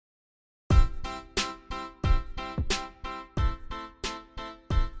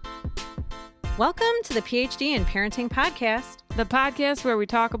Welcome to the PhD in Parenting podcast. The podcast where we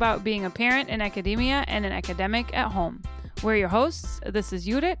talk about being a parent in academia and an academic at home. We're your hosts. This is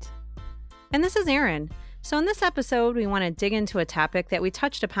Judith. And this is Erin. So in this episode, we want to dig into a topic that we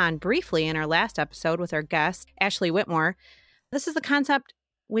touched upon briefly in our last episode with our guest, Ashley Whitmore. This is the concept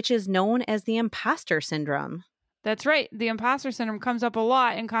which is known as the imposter syndrome. That's right. The imposter syndrome comes up a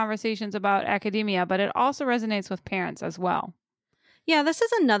lot in conversations about academia, but it also resonates with parents as well. Yeah, this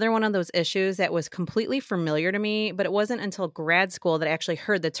is another one of those issues that was completely familiar to me, but it wasn't until grad school that I actually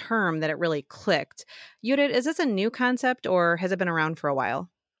heard the term that it really clicked. Judith, is this a new concept or has it been around for a while?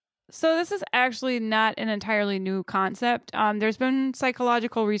 So this is actually not an entirely new concept. There's been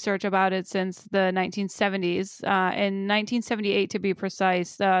psychological research about it since the 1970s. In 1978, to be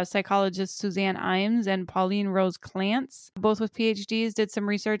precise, psychologists Suzanne Imes and Pauline Rose Clance, both with PhDs, did some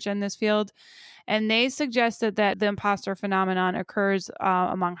research in this field. And they suggested that the imposter phenomenon occurs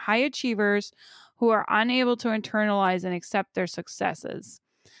among high achievers who are unable to internalize and accept their successes.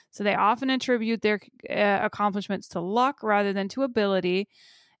 So they often attribute their accomplishments to luck rather than to ability,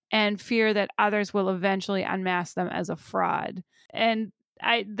 and fear that others will eventually unmask them as a fraud. And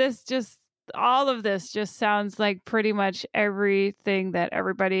all of this just sounds like pretty much everything that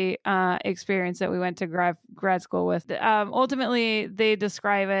everybody experienced that we went to grad school with. Ultimately, they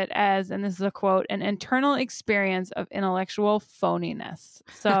describe it as, and this is a quote, an internal experience of intellectual phoniness.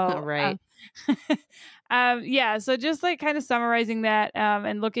 So, Right. So just like kind of summarizing that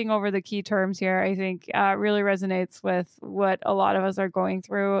and looking over the key terms here, I think really resonates with what a lot of us are going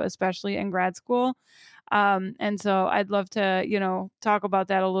through, especially in grad school. And so I'd love to, talk about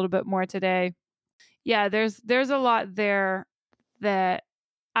that a little bit more today. Yeah, there's a lot there that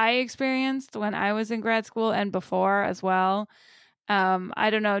I experienced when I was in grad school and before as well. I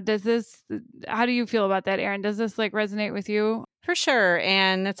don't know. How do you feel about that, Erin? Does this resonate with you? For sure.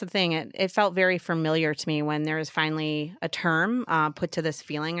 And that's the thing. It felt very familiar to me when there was finally a term put to this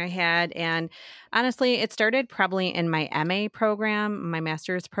feeling I had. And honestly, it started probably in my MA program, my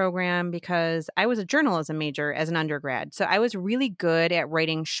master's program, because I was a journalism major as an undergrad. So I was really good at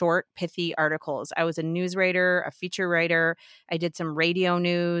writing short, pithy articles. I was a news writer, a feature writer. I did some radio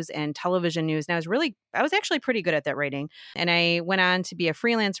news and television news. And I was actually pretty good at that writing. And I went on to be a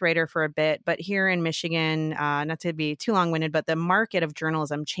freelance writer for a bit. But here in Michigan, not to be too long-winded, but the market of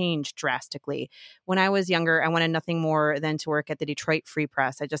journalism changed drastically. When I was younger, I wanted nothing more than to work at the Detroit Free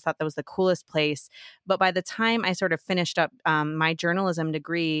Press. I just thought that was the coolest place. But by the time I sort of finished up my journalism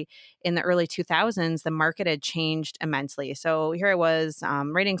degree in the early 2000s, the market had changed immensely. So here I was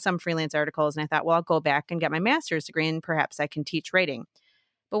writing some freelance articles, and I thought, well, I'll go back and get my master's degree, and perhaps I can teach writing.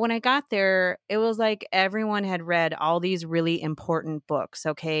 But when I got there, it was like everyone had read all these really important books,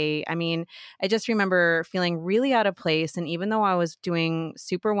 okay? I mean, I just remember feeling really out of place. And even though I was doing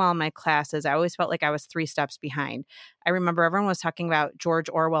super well in my classes, I always felt like I was 3 steps behind. I remember everyone was talking about George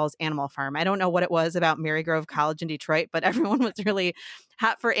Orwell's Animal Farm. I don't know what it was about Marygrove College in Detroit, but everyone was really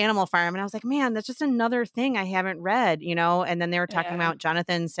hot for Animal Farm. And I was like, man, that's just another thing I haven't read, And then they were talking about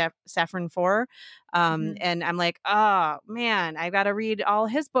Jonathan Safran Foer. And I'm like, oh, man, I've got to read all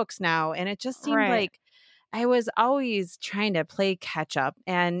his books now. And it just seemed like I was always trying to play catch up.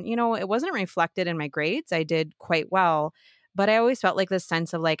 And, it wasn't reflected in my grades. I did quite well. But I always felt like this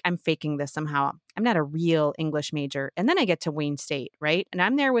sense of I'm faking this somehow. I'm not a real English major. And then I get to Wayne State, right? And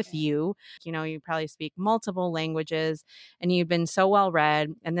I'm there with you. You probably speak multiple languages and you've been so well read.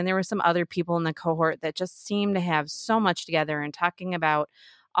 And then there were some other people in the cohort that just seemed to have so much together and talking about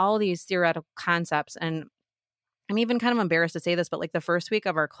all these theoretical concepts. And I'm even kind of embarrassed to say this, but the first week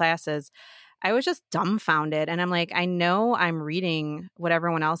of our classes, I was just dumbfounded. And I'm like, I know I'm reading what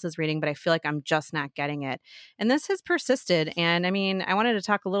everyone else is reading, but I feel like I'm just not getting it. And this has persisted. And I mean, I wanted to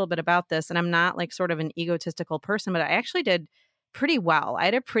talk a little bit about this. And I'm not sort of an egotistical person, but I actually did pretty well. I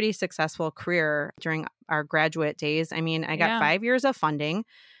had a pretty successful career during our graduate days. I mean, I got 5 years of funding,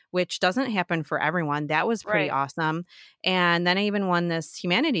 which doesn't happen for everyone. That was pretty awesome. And then I even won this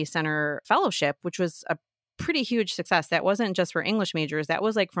Humanities Center fellowship, which was a pretty huge success. That wasn't just for English majors. That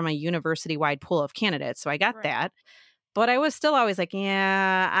was from a university-wide pool of candidates. So I got that. But I was still always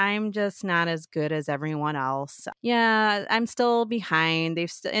I'm just not as good as everyone else. Yeah, I'm still behind.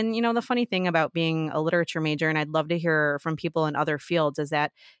 And the funny thing about being a literature major, and I'd love to hear from people in other fields, is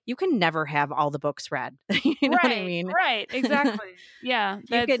that you can never have all the books read. You know what I mean? Right, exactly. Yeah.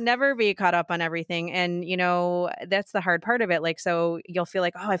 You could never be caught up on everything. And, that's the hard part of it. So you'll feel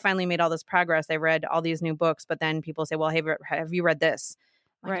like, oh, I finally made all this progress. I read all these new books. But then people say, well, have you read this?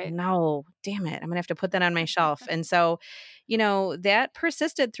 Like, Right. no, damn it. I'm going to have to put that on my shelf. And so, that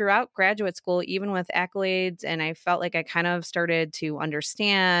persisted throughout graduate school, even with accolades. And I felt like I kind of started to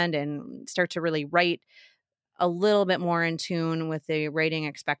understand and start to really write a little bit more in tune with the writing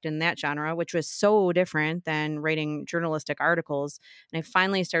expected in that genre, which was so different than writing journalistic articles. And I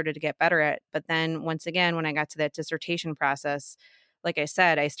finally started to get better at it. But then once again, when I got to that dissertation process, like I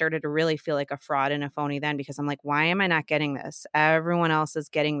said, I started to really feel like a fraud and a phony then because I'm like, why am I not getting this? Everyone else is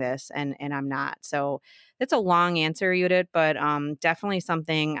getting this and I'm not. So it's a long answer, Judith, but definitely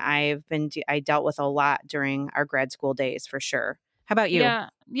something I dealt with a lot during our grad school days for sure. How about you? Yeah.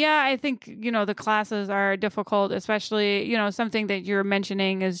 Yeah. I think, the classes are difficult, especially, something that you're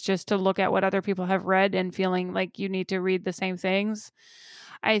mentioning is just to look at what other people have read and feeling like you need to read the same things.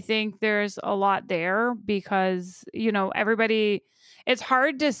 I think there's a lot there because, everybody, it's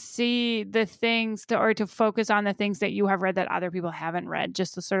hard to see the things or to focus on the things that you have read that other people haven't read,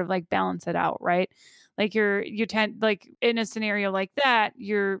 just to sort of like balance it out, right? Like you tend like in a scenario like that,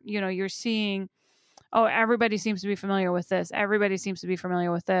 you're seeing, oh, everybody seems to be familiar with this. Everybody seems to be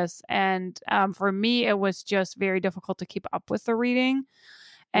familiar with this. And for me, it was just very difficult to keep up with the reading.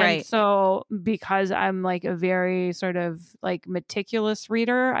 And Right. so, because I'm like a very sort of like meticulous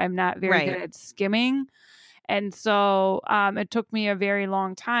reader, I'm not very good Right. at skimming. And so it took me a very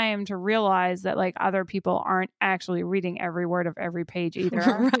long time to realize that like other people aren't actually reading every word of every page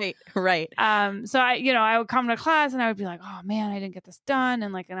either. Right. Right. So I would come to class and I would be like, oh man, I didn't get this done.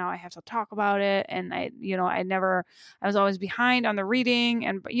 And like, now I have to talk about it. And I was always behind on the reading.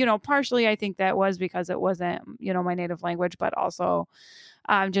 And, partially I think that was because it wasn't, my native language, but also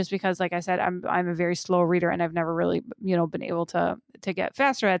just because, like I said, I'm a very slow reader and I've never really, been able to get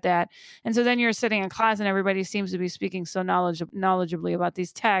faster at that. And so then you're sitting in class and everybody seems to be speaking so knowledgeably about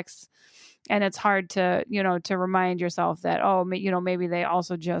these texts. And it's hard to, to remind yourself that, oh, maybe they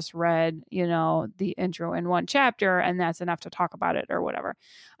also just read, the intro in one chapter and that's enough to talk about it or whatever.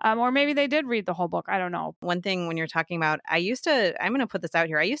 Or maybe they did read the whole book. I don't know. One thing when you're talking about, I'm going to put this out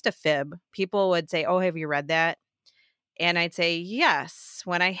here. I used to fib. People would say, oh, have you read that? And I'd say yes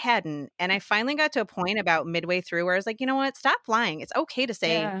when I hadn't. And I finally got to a point about midway through where I was like, you know what? Stop lying. It's okay to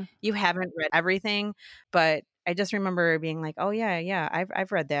say Yeah. you haven't read everything. But I just remember being like, oh, yeah,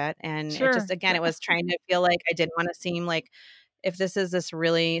 I've read that. And it just, Sure. again, it was trying to feel like I didn't want to seem like if this is this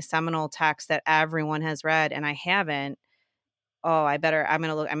really seminal text that everyone has read and I haven't, oh, they're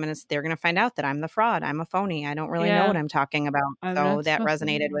going to find out that I'm the fraud. I'm a phony. I don't really know what Yeah. I'm talking about. I'm So not that supposed to.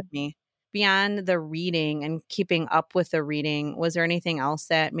 resonated with me. Beyond the reading and keeping up with the reading, was there anything else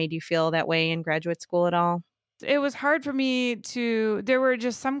that made you feel that way in graduate school at all? It was hard for me there were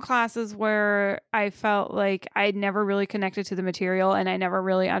just some classes where I felt like I'd never really connected to the material and I never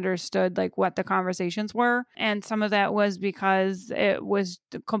really understood like what the conversations were. And some of that was because it was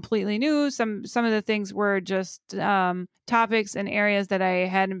completely new. Some of the things were just topics and areas that I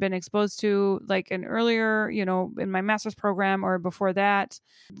hadn't been exposed to like an earlier, in my master's program or before that.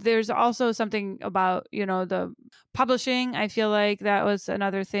 There's also something about, the publishing. I feel like that was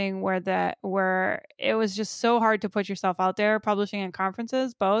another thing where it was just so hard to put yourself out there, publishing and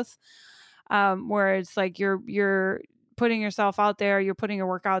conferences both, where it's like you're putting yourself out there, you're putting your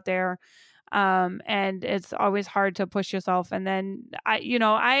work out there, and it's always hard to push yourself. And then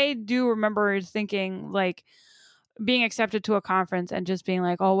I do remember thinking like being accepted to a conference and just being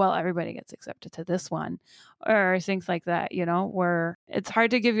like, oh, well, everybody gets accepted to this one or things like that, where it's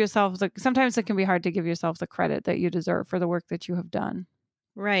hard to give yourself sometimes it can be hard to give yourself the credit that you deserve for the work that you have done.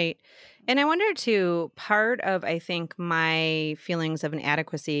 Right. And I wonder too, part of, I think, my feelings of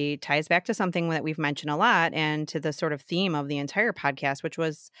inadequacy ties back to something that we've mentioned a lot and to the sort of theme of the entire podcast, which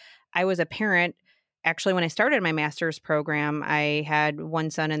was I was a parent. Actually, when I started my master's program, I had one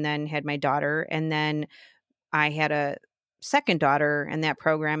son and then had my daughter. And then I had a second daughter in that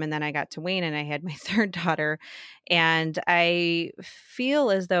program. And then I got to Wayne and I had my third daughter. And I feel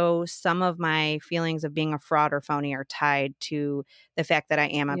as though some of my feelings of being a fraud or phony are tied to the fact that I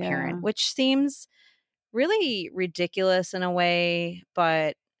am a Yeah. parent, which seems really ridiculous in a way,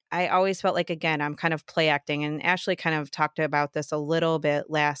 but I always felt like, again, I'm kind of play acting. And Ashley kind of talked about this a little bit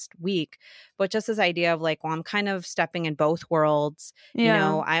last week, but just this idea of like, well, I'm kind of stepping in both worlds.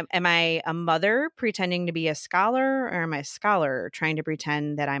 Yeah. Am I a mother pretending to be a scholar, or am I a scholar trying to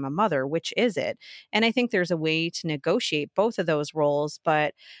pretend that I'm a mother? Which is it? And I think there's a way to negotiate both of those roles,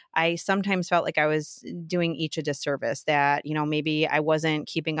 but I sometimes felt like I was doing each a disservice, that, maybe I wasn't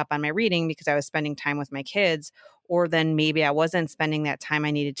keeping up on my reading because I was spending time with my kids, or then maybe I wasn't spending that time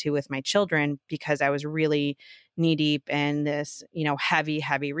I needed to with my children because I was really knee deep in this,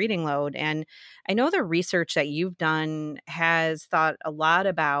 heavy reading load. And I know the research that you've done has thought a lot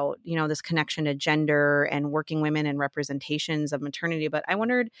about, this connection to gender and working women and representations of maternity. But I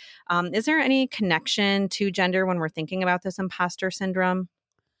wondered, is there any connection to gender when we're thinking about this imposter syndrome?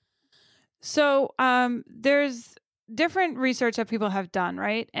 So there's different research that people have done,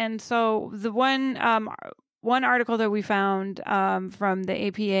 right? And so the one article that we found from the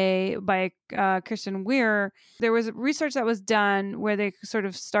APA by Kirsten Weir, there was research that was done where they sort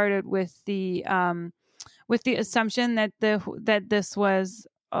of started with the assumption that this was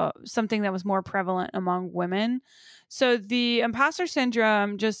something that was more prevalent among women. So the imposter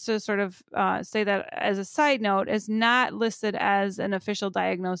syndrome, just to sort of say that as a side note, is not listed as an official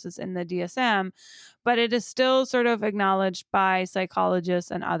diagnosis in the DSM, but it is still sort of acknowledged by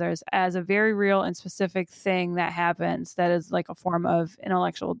psychologists and others as a very real and specific thing that happens that is like a form of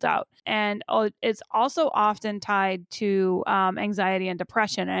intellectual doubt. And it's also often tied to anxiety and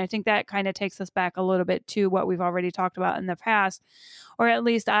depression. And I think that kind of takes us back a little bit to what we've already talked about in the past, or at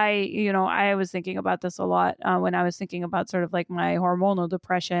least I was thinking about this a lot when I was thinking about sort of like my hormonal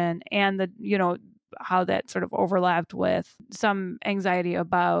depression and how that sort of overlapped with some anxiety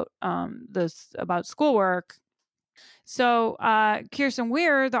about about schoolwork. So Kirsten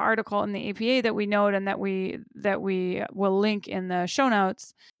Weir, the article in the APA that we note and that we will link in the show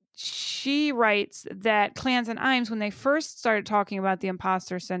notes, she writes that Clance and Imes, when they first started talking about the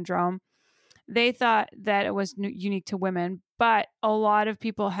imposter syndrome, they thought that it was unique to women, but a lot of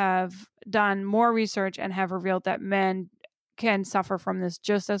people have done more research and have revealed that men can suffer from this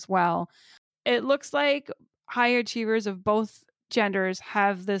just as well. It looks like high achievers of both genders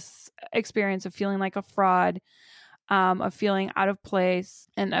have this experience of feeling like a fraud, of feeling out of place,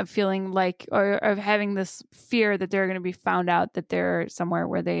 and of feeling like, or of having this fear that they're going to be found out, that they're somewhere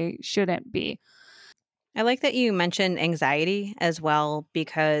where they shouldn't be. I like that you mentioned anxiety as well,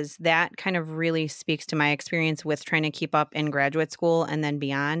 because that kind of really speaks to my experience with trying to keep up in graduate school and then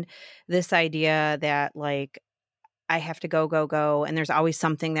beyond. This idea that, like, I have to go, go, go, and there's always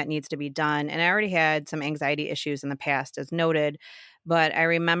something that needs to be done. And I already had some anxiety issues in the past, as noted. But I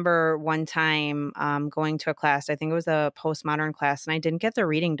remember one time going to a class, I think it was a postmodern class, and I didn't get the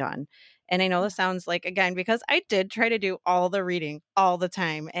reading done. And I know this sounds like, again, because I did try to do all the reading all the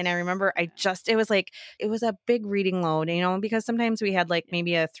time. And I remember it was a big reading load, because sometimes we had like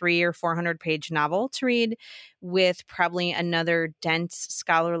maybe a 300 or 400 page novel to read with probably another dense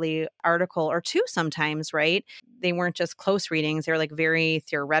scholarly article or two sometimes, right? They weren't just close readings. They were like very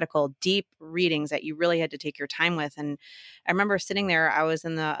theoretical, deep readings that you really had to take your time with. And I remember sitting there, I was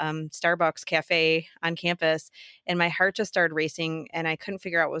in the Starbucks cafe on campus, and my heart just started racing, and I couldn't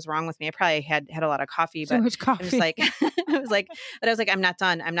figure out what was wrong with me. I probably had a lot of coffee, Too but much I'm just coffee. like, I was like, I'm not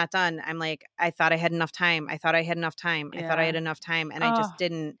done. I'm not done. I'm like, I thought I had enough time. I thought I had enough time. I thought I Yeah. had enough time, and I Oh, just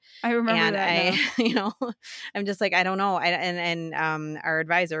didn't. I remember And that I, now. I'm just like, I don't know. Our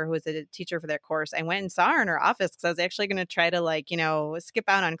advisor, who was a teacher for that course, I went and saw her in her office because I was actually going to try to, like, skip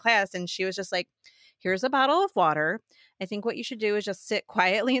out on class. And she was just like, here's a bottle of water. I think what you should do is just sit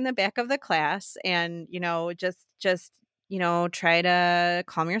quietly in the back of the class and, just try to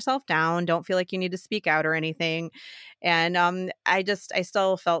calm yourself down. Don't feel like you need to speak out or anything. And I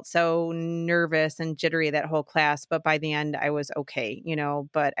still felt so nervous and jittery that whole class, but by the end I was okay,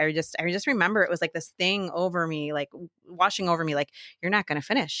 but I just remember it was like this thing over me, like washing over me, like, you're not going to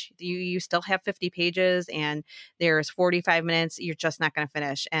finish. You still have 50 pages and there's 45 minutes. You're just not going to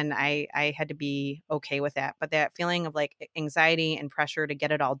finish. And I had to be okay with that. But that feeling of like anxiety and pressure to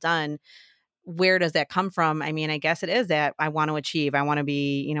get it all done, where does that come from? I mean, I guess it is that I want to achieve. I want to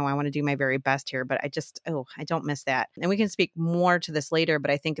be, I want to do my very best here, but I don't miss that. And we can speak more to this later,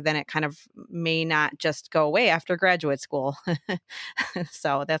 but I think then it kind of may not just go away after graduate school.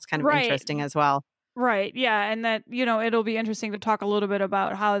 So that's kind of Right. interesting as well. Right. Yeah. And that, it'll be interesting to talk a little bit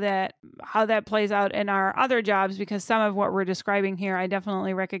about how that plays out in our other jobs, because some of what we're describing here, I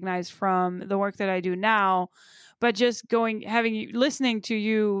definitely recognize from the work that I do now. But just listening to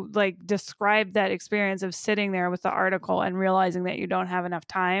you like describe that experience of sitting there with the article and realizing that you don't have enough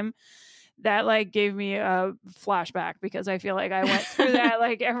time, that like gave me a flashback, because I feel like I went through that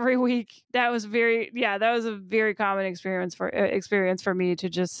like every week. That was a very common experience for me, to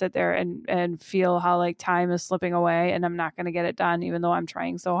just sit there and feel how like time is slipping away and I'm not going to get it done even though I'm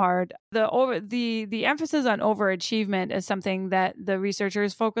trying so hard. The emphasis on overachievement is something that the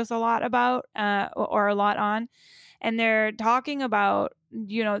researchers focus a lot about, or a lot on. And they're talking about,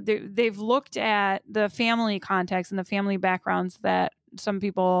 they've looked at the family context and the family backgrounds that some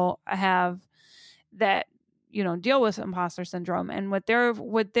people have that, deal with imposter syndrome. And what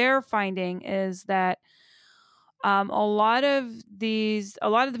they're finding is that A lot of the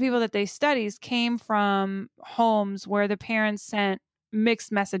people that they studies came from homes where the parents sent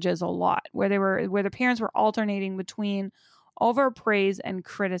mixed messages a lot, where the parents were alternating between overpraise and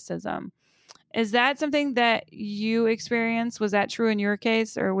criticism. Is that something that you experienced? Was that true in your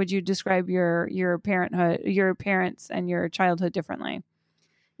case, or would you describe your parents and your childhood differently?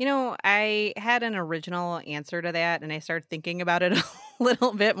 I had an original answer to that and I started thinking about it a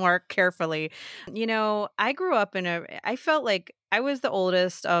little bit more carefully. I grew up I felt like I was the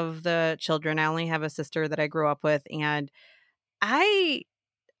oldest of the children. I only have a sister that I grew up with. And I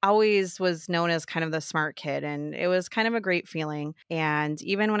always was known as kind of the smart kid, and it was kind of a great feeling. And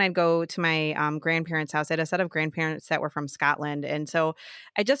even when I'd go to my grandparents' house, I had a set of grandparents that were from Scotland. And so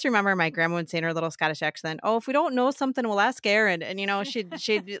I just remember my grandma would say in her little Scottish accent, "Oh, if we don't know something, we'll ask Erin." And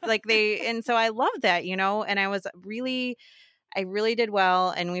she'd like and so I loved that, and I really did well.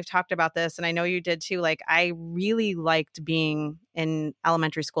 And we've talked about this, and I know you did too. Like, I really liked being in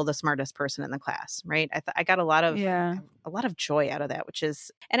elementary school the smartest person in the class, right? I got Yeah. a lot of joy out of that,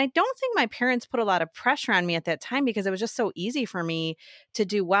 and I don't think my parents put a lot of pressure on me at that time because it was just so easy for me to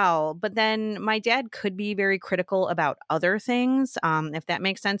do well. But then my dad could be very critical about other things, if that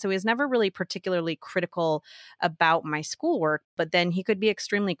makes sense. So he was never really particularly critical about my schoolwork, but then he could be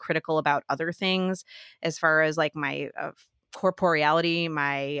extremely critical about other things as far as like my corporeality,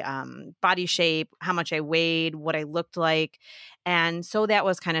 my body shape, how much I weighed, what I looked like. And so that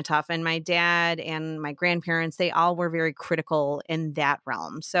was kind of tough. And my dad and my grandparents, they all were very critical in that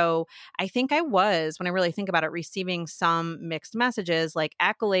realm. So I think I was, when I really think about it, receiving some mixed messages like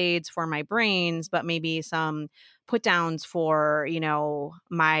accolades for my brains, but maybe some put downs for,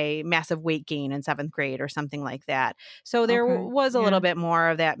 my massive weight gain in seventh grade or something like that. So there Okay. was a little Yeah. bit more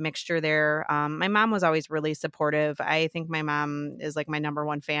of that mixture there. My mom was always really supportive. I think my mom is like my number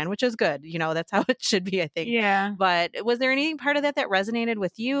one fan, which is good. That's how it should be, I think. Yeah. But was there any part of that that resonated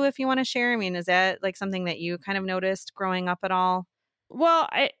with you, if you want to share? I mean, is that like something that you kind of noticed growing up at all? Well,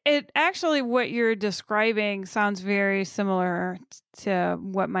 it actually what you're describing sounds very similar to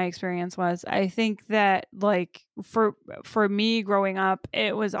what my experience was. I think that like for me growing up,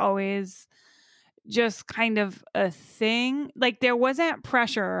 it was always just kind of a thing. Like there wasn't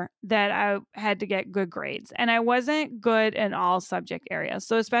pressure that I had to get good grades, and I wasn't good in all subject areas.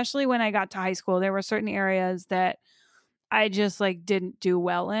 So especially when I got to high school, there were certain areas that I just like didn't do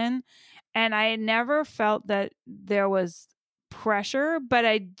well in. And I never felt that there was pressure, but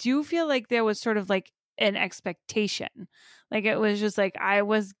I do feel like there was sort of like an expectation. Like it was just like I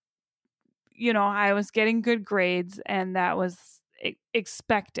was getting good grades and that was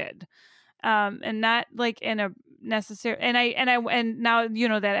expected. And not like in a necessary and now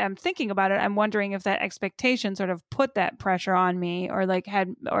that I'm thinking about it, I'm wondering if that expectation sort of put that pressure on me or like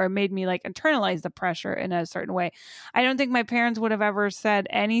had or made me like internalize the pressure in a certain way. I don't think my parents would have ever said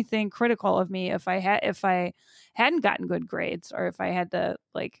anything critical of me if I hadn't gotten good grades or if I had to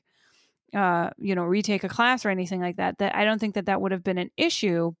like retake a class or anything like that. That I don't think that that would have been an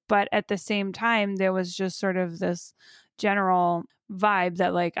issue, but at the same time there was just sort of this general vibe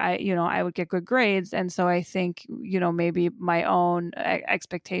that like I would get good grades, and so I think maybe my own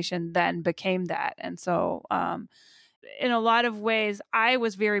expectation then became that. And so in a lot of ways I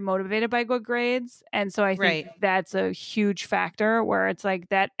was very motivated by good grades, and so I think Right. that's a huge factor where it's like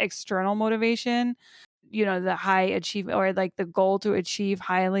that external motivation, the high achievement or like the goal to achieve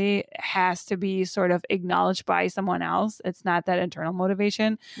highly has to be sort of acknowledged by someone else. It's not that internal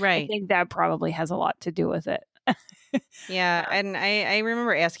motivation. I Right. think that probably has a lot to do with it. Yeah, and I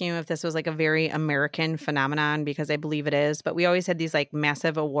remember asking you if this was like a very American phenomenon because I believe it is, but we always had these like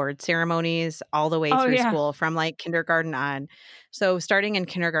massive award ceremonies all the way Oh through yeah. school from like kindergarten on. So starting in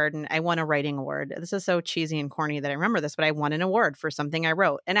kindergarten, I won a writing award. This is so cheesy and corny that I remember this, but I won an award for something I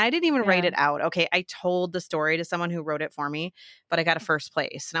wrote. And I didn't even write Yeah. it out. Okay, I told the story to someone who wrote it for me, but I got a first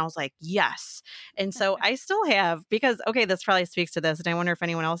place. And I was like, "Yes." And so I still have, because, okay, this probably speaks to this, and I wonder if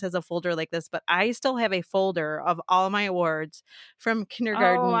anyone else has a folder like this, but I still have a folder of all my awards from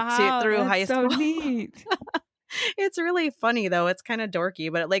Oh kindergarten to wow, through that's high so school. neat. It's really funny though. It's kind of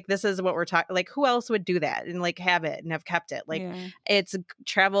dorky, but like this is what we're talking. Like, who else would do that and like have it and have kept it? Like, Yeah. it's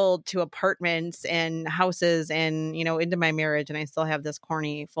traveled to apartments and houses and into my marriage, and I still have this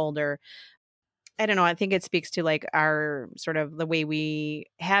corny folder. I don't know. I think it speaks to like our sort of the way we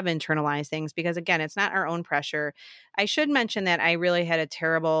have internalized things because again, it's not our own pressure. I should mention that I really had a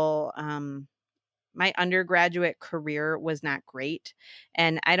terrible my undergraduate career was not great.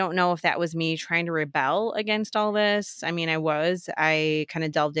 And I don't know if that was me trying to rebel against all this. I mean, I kind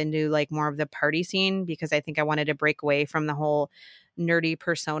of delved into like more of the party scene because I think I wanted to break away from the whole nerdy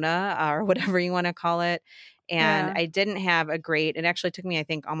persona or whatever you want to call it. And Yeah. I didn't have a great, it actually took me, I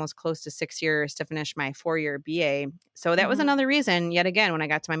think, almost close to 6 years to finish my 4-year BA. So that was Mhm. another reason, yet again, when I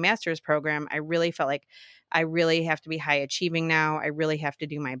got to my master's program, I really felt like I really have to be high achieving now. I really have to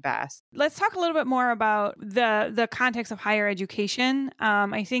do my best. Let's talk a little bit more about the context of higher education.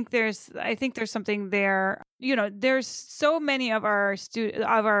 I think there's something there. You know, there's so many of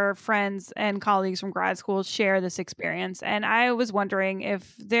our friends and colleagues from grad school share this experience, and I was wondering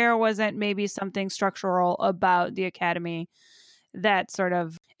if there wasn't maybe something structural about the academy that sort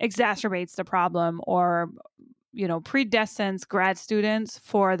of exacerbates the problem, or predestines grad students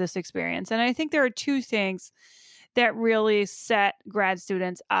for this experience. And I think there are two things that really set grad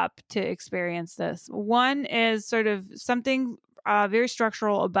students up to experience this. One is sort of something very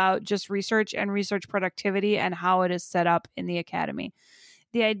structural about just research and research productivity and how it is set up in the academy.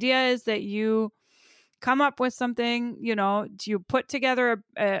 The idea is that you come up with something, you put together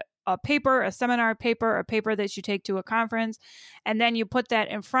a paper, a seminar paper, a paper that you take to a conference, and then you put that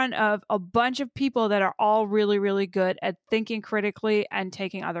in front of a bunch of people that are all really, really good at thinking critically and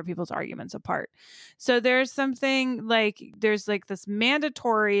taking other people's arguments apart. So there's like this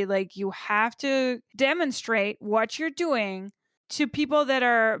mandatory, like you have to demonstrate what you're doing to people that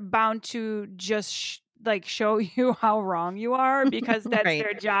are bound to just like show you how wrong you are because that's Right.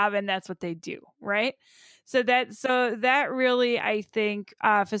 their job and that's what they do, right? So that really, I think,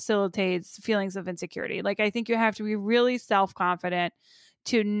 facilitates feelings of insecurity. Like I think you have to be really self-confident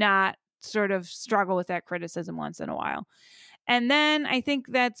to not sort of struggle with that criticism once in a while. And then I think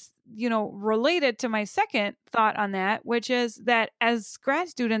that's, related to my second thought on that, which is that as grad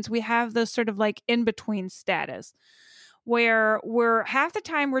students, we have this sort of like in between status where we're half the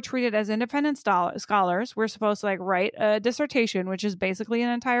time we're treated as independent scholars. We're supposed to like write a dissertation, which is basically an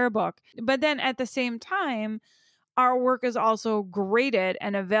entire book. But then at the same time, our work is also graded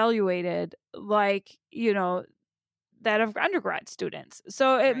and evaluated like, that of undergrad students.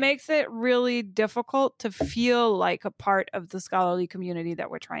 So it Right. makes it really difficult to feel like a part of the scholarly community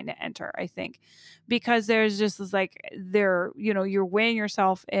that we're trying to enter, I think, because there's just this like you're weighing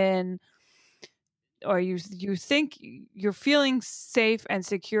yourself in, or you think you're feeling safe and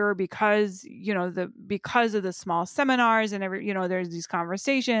secure because because of the small seminars and there's these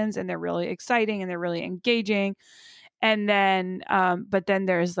conversations and they're really exciting and they're really engaging. And then but then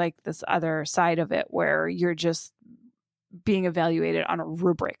there's like this other side of it where you're just being evaluated on a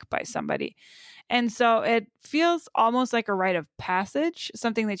rubric by somebody. And so it feels almost like a rite of passage,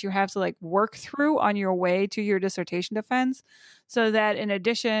 something that you have to like work through on your way to your dissertation defense, so that in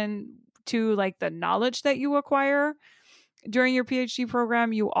addition to like the knowledge that you acquire during your PhD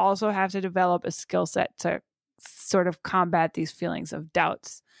program, you also have to develop a skill set to sort of combat these feelings of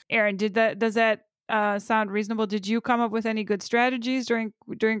doubts. Erin, does that sound reasonable? Did you come up with any good strategies during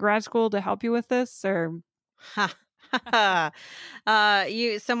grad school to help you with this, or?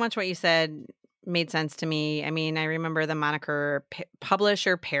 You so much what you said made sense to me. I mean, I remember the moniker publish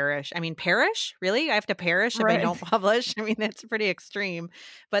or perish. I mean, perish? Really? I have to perish if I Right. don't publish? I mean, that's pretty extreme.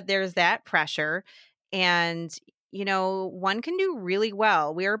 But there's that pressure. And, one can do really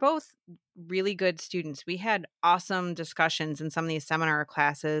well. We are both really good students. We had awesome discussions in some of these seminar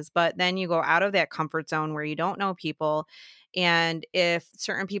classes, but then you go out of that comfort zone where you don't know people. And if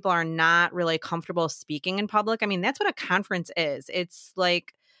certain people are not really comfortable speaking in public, I mean, that's what a conference is. It's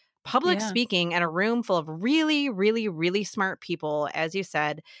like public Yeah. speaking in a room full of really, really, really smart people, as you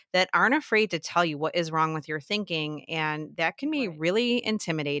said, that aren't afraid to tell you what is wrong with your thinking. And that can be Right. really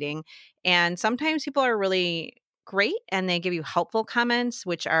intimidating. And sometimes people are really great and they give you helpful comments,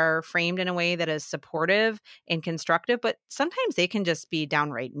 which are framed in a way that is supportive and constructive, but sometimes they can just be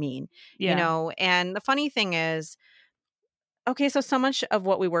downright mean, Yeah. And the funny thing is, okay, so much of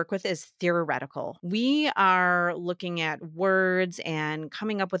what we work with is theoretical. We are looking at words and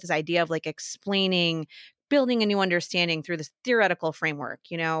coming up with this idea of like explaining, building a new understanding through this theoretical framework.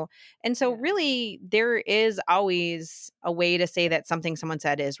 And so, Yeah. really, there is always a way to say that something someone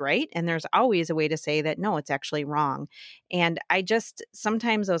said is right. And there's always a way to say that, no, it's actually wrong. And I just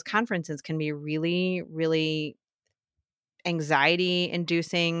sometimes those conferences can be really, really anxiety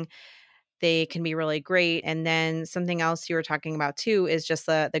inducing. They can be really great. And then something else you were talking about too is just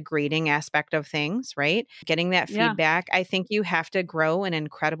the grading aspect of things, right? Getting that Yeah. feedback. I think you have to grow an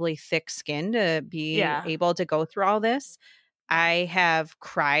incredibly thick skin to be Yeah. able to go through all this. I have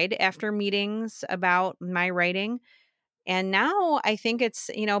cried after meetings about my writing. And now I think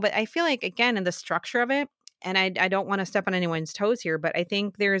but I feel like, again, in the structure of it, and I don't want to step on anyone's toes here, but I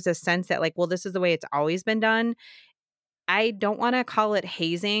think there's a sense that, like, well, this is the way it's always been done. I don't want to call it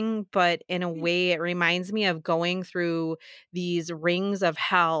hazing, but in a way, it reminds me of going through these rings of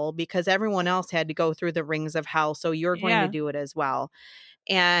hell because everyone else had to go through the rings of hell. So you're going to Yeah. do it as well.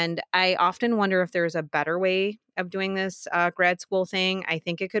 And I often wonder if there's a better way of doing this grad school thing. I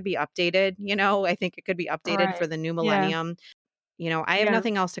think it could be updated. I think it could be updated for Right. the new Yeah. millennium. I have Yeah.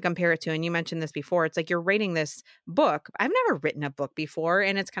 nothing else to compare it to. And you mentioned this before. It's like you're writing this book. I've never written a book before.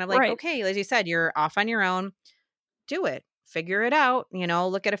 And it's kind of like, Right. okay, as you said, you're off on your own. Do it. Figure it out.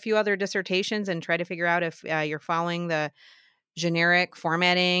 Look at a few other dissertations and try to figure out if you're following the generic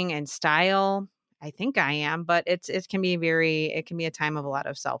formatting and style. I think I am, but it can be a time of a lot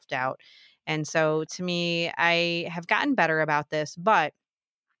of self-doubt. And so to me, I have gotten better about this, but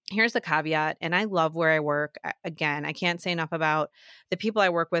here's the caveat, and I love where I work. Again, I can't say enough about the people I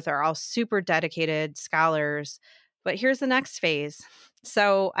work with are all super dedicated scholars. But here's the next phase.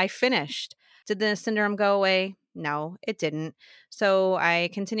 So I finished. Did the syndrome go away? No, it didn't. So I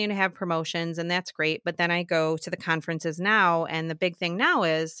continue to have promotions, and that's great. But then I go to the conferences now, and the big thing now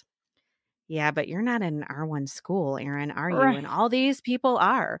is yeah, but you're not in an R1 school, Erin, are you? Right. And all these people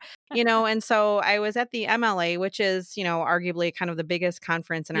are, and so I was at the MLA, which is, arguably kind of the biggest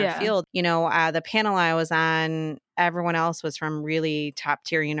conference in our Yeah. field. The panel I was on, everyone else was from really top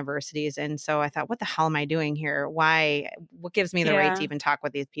tier universities. And so I thought, what the hell am I doing here? What gives me the right to Yeah. even talk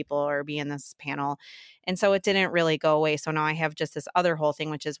with these people or be in this panel? And so it didn't really go away. So now I have just this other whole thing,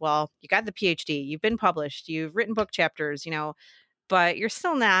 which is, well, you got the PhD, you've been published, you've written book chapters, but you're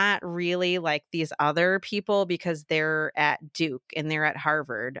still not really like these other people because they're at Duke and they're at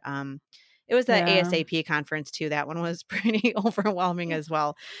Harvard. It was the Yeah. ASAP conference too. That one was pretty overwhelming as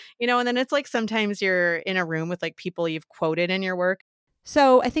well. And then it's like sometimes you're in a room with like people you've quoted in your work.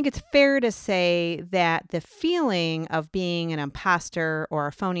 So I think it's fair to say that the feeling of being an imposter or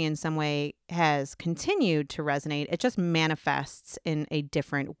a phony in some way has continued to resonate. It just manifests in a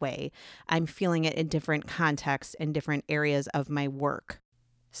different way. I'm feeling it in different contexts and different areas of my work.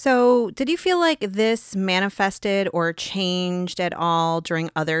 So, did you feel like this manifested or changed at all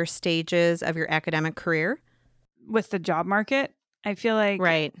during other stages of your academic career? With the job market, I feel like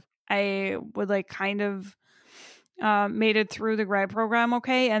Right. I would like kind of made it through the grad program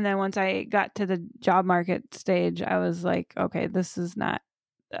okay. And then once I got to the job market stage, I was like, okay, this is not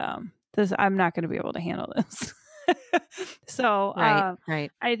this. I'm not going to be able to handle this. So Right.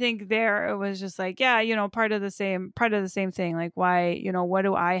 Right. I think there it was just like, yeah, part of the same thing. Like, why, what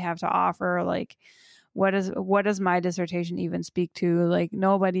do I have to offer? Like, what does my dissertation even speak to? Like,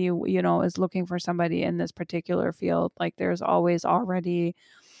 nobody, is looking for somebody in this particular field. Like, there's always already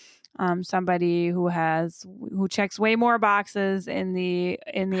somebody who checks way more boxes in the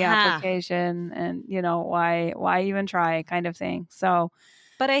Ha. application, and why even try, kind of thing. So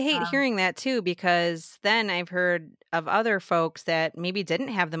But I hate um, hearing that too, because then I've heard of other folks that maybe didn't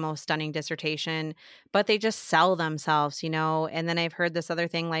have the most stunning dissertation, but they just sell themselves, And then I've heard this other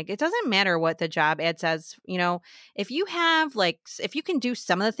thing like, it doesn't matter what the job ad says, if you have if you can do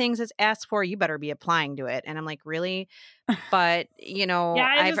some of the things it's asked for, you better be applying to it. And I'm like, really? But, yeah,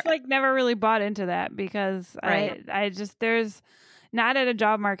 I I've, just like never really bought into that because right, I just there's not at a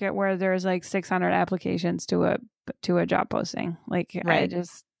job market where there's like 600 applications to a job posting. Like, I right.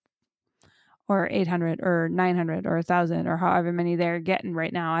 just, or 800 or 900 or 1,000 or however many they're getting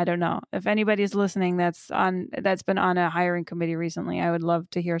right now. I don't know. If anybody's listening that's been on a hiring committee recently, I would love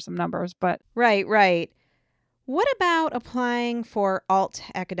to hear some numbers. But Right, right. What about applying for alt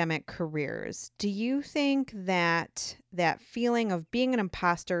academic careers? Do you think that that feeling of being an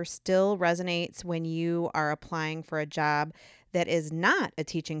imposter still resonates when you are applying for a job that is not a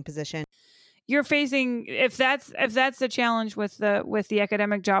teaching position? you're facing, if that's the challenge with the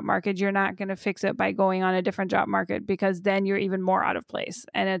academic job market, you're not going to fix it by going on a different job market, because then you're even more out of place,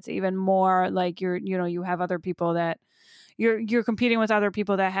 and it's even more like you have other people that you're competing with, other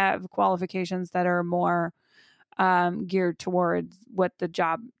people that have qualifications that are more geared towards what the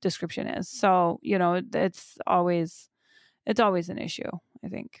job description is. So, it's always an issue, I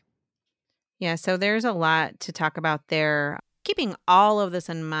think. Yeah, so there's a lot to talk about there. Keeping all of this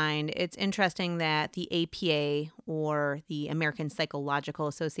in mind, it's interesting that the APA, or the American Psychological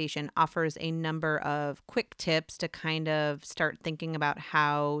Association, offers a number of quick tips to kind of start thinking about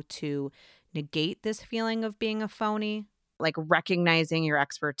how to negate this feeling of being a phony, like recognizing your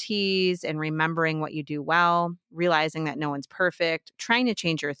expertise and remembering what you do well, realizing that no one's perfect, trying to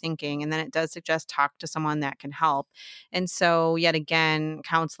change your thinking. And then it does suggest talk to someone that can help. And so, yet again,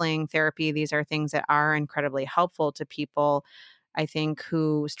 counseling, therapy, these are things that are incredibly helpful to people. I think,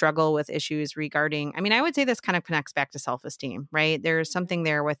 who struggle with issues regarding, I mean, I would say this kind of connects back to self-esteem, right? There's something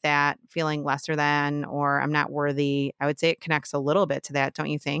there with that feeling lesser than, or I'm not worthy. I would say it connects a little bit to that, don't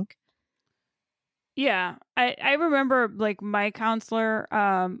you think? Yeah, I remember like my counselor.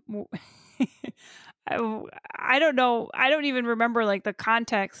 I don't know. I don't even remember like the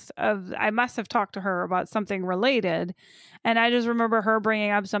context of. I must have talked to her about something related, and I just remember her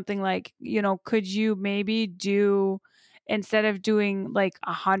bringing up something like, could you maybe do, instead of doing like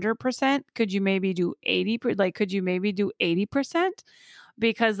 100%, could you maybe do 80? Like, could you maybe do 80%?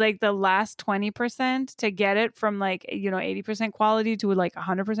 Because like the last 20% to get it from like 80% quality to like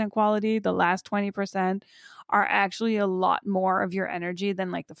 100% quality, the last 20% are actually a lot more of your energy than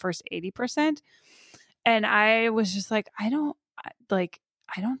like the first 80%. And I was just like, I don't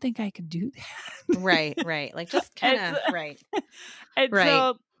think I could do that. Right, right. Like just kind and, of, right, and right.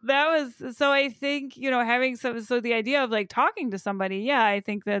 so that was, so I think, having so the idea of like talking to somebody, yeah, I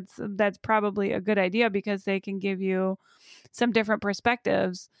think that's probably a good idea, because they can give you some different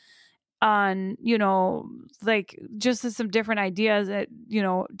perspectives on, like just some different ideas that,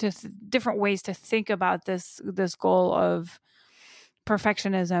 just different ways to think about this goal of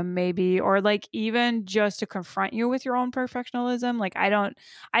perfectionism, maybe, or like even just to confront you with your own perfectionism. Like I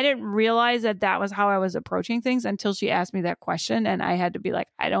didn't realize that was how I was approaching things until she asked me that question, and I had to be like,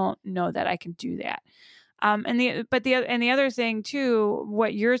 I don't know that I can do that. And the other thing too,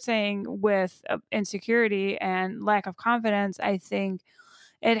 what you're saying with insecurity and lack of confidence, I think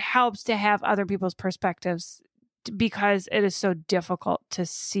it helps to have other people's perspectives, because it is so difficult to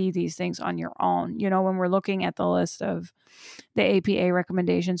see these things on your own. When we're looking at the list of the APA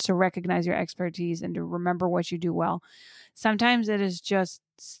recommendations to recognize your expertise and to remember what you do well, sometimes it is just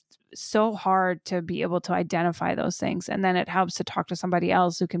so hard to be able to identify those things. And then it helps to talk to somebody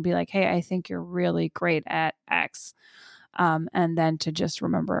else who can be like, hey, I think you're really great at X. And then to just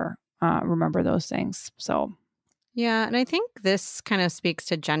remember those things. So Yeah. And I think this kind of speaks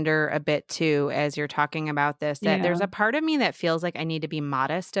to gender a bit too, as you're talking about this, that yeah. there's a part of me that feels like I need to be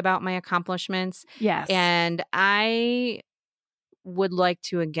modest about my accomplishments. Yes. And I would like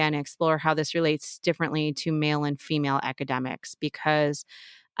to again explore how this relates differently to male and female academics, because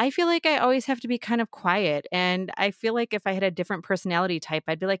I feel like I always have to be kind of quiet. And I feel like if I had a different personality type,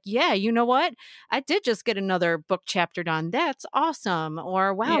 I'd be like, yeah, you know what? I did just get another book chapter done. That's awesome.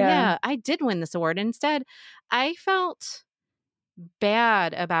 Or, wow, Yeah. yeah, I did win this award. Instead, I felt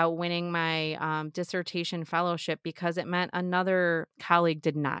bad about winning my dissertation fellowship because it meant another colleague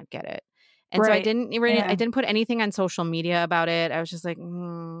did not get it. And so Right. I Yeah. didn't put anything on social media about it. I was just like,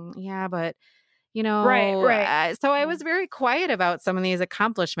 yeah, but Right. Right. so I Yeah. was very quiet about some of these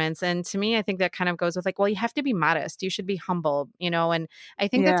accomplishments. And to me, I think that kind of goes with like, well, you have to be modest. You should be humble, and I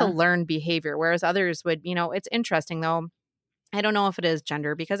think that's a Yeah. learned behavior. Whereas others would, it's interesting though. I don't know if it is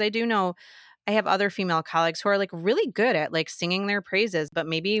gender, because I do know I have other female colleagues who are like really good at like singing their praises, but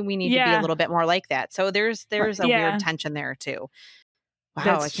maybe we need to be a Yeah. little bit more like that. So there's a weird Yeah. tension there too. Wow, I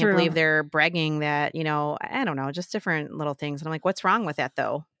That's can't believe true. they're bragging that, I don't know, just different little things. And I'm like, what's wrong with that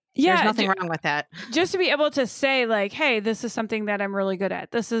though? There's Yeah. nothing wrong with that. Just to be able to say like, hey, this is something that I'm really good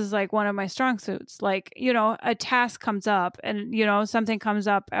at. This is like one of my strong suits. Like, a task comes up, and something comes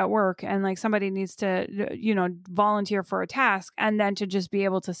up at work, and like somebody needs to volunteer for a task, and then to just be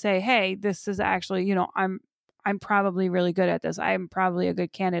able to say, hey, this is actually, I'm probably really good at this. I'm probably a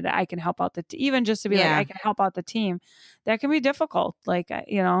good candidate. I can help out even just to be like, I Yeah. can help out the team. That can be difficult. Like,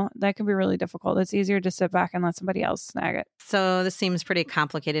 that can be really difficult. It's easier to sit back and let somebody else snag it. So this seems pretty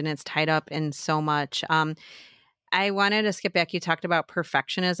complicated and it's tied up in so much. I wanted to skip back. You talked about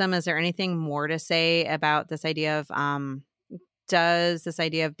perfectionism. Is there anything more to say about this idea of does this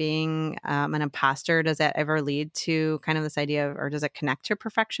idea of being an imposter, does that ever lead to kind of this idea of, or does it connect to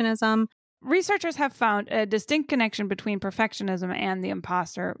perfectionism? Researchers have found a distinct connection between perfectionism and the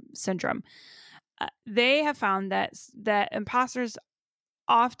imposter syndrome. They have found that imposters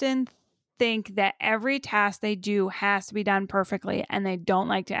often think that every task they do has to be done perfectly, and they don't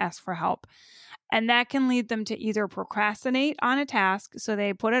like to ask for help. And that can lead them to either procrastinate on a task. So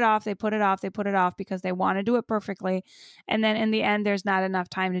they put it off, they put it off, they put it off because they want to do it perfectly. And then in the end, there's not enough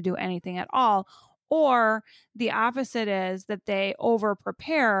time to do anything at all. Or the opposite is that they over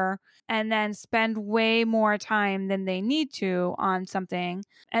prepare and then spend way more time than they need to on something.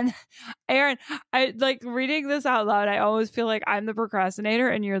 And Erin, I like reading this out loud. I always feel like I'm the procrastinator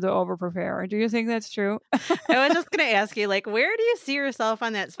and you're the over preparer. Do you think that's true? I was just going to ask you, like, where do you see yourself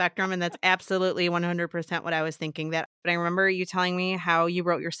on that spectrum? And that's absolutely 100% what I was thinking. But I remember you telling me how you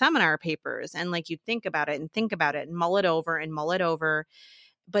wrote your seminar papers and like you think about it and mull it over and mull it over.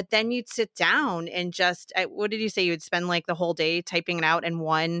 but then you'd sit down and just, what did you say? You would spend like the whole day typing it out in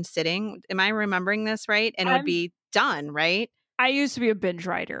one sitting. Am I remembering this right? And it would I'm be done, right? I used to be a binge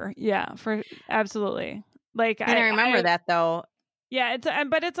writer. Yeah, for absolutely. Like And I remember that though. yeah,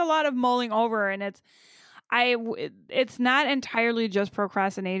 but it's a lot of mulling over, and it's not entirely just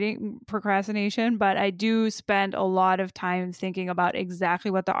procrastination, but I do spend a lot of time thinking about exactly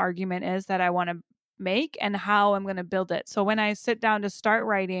what the argument is that I want to make and how I'm going to build it. So when I sit down to start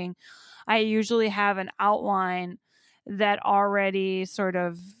writing, I usually have an outline that already sort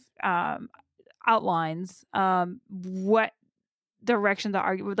of outlines what direction the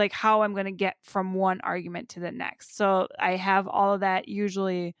argument, like how I'm going to get from one argument to the next. So I have all of that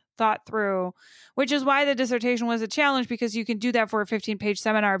usually thought through, which is why the dissertation was a challenge, because you can do that for a 15-page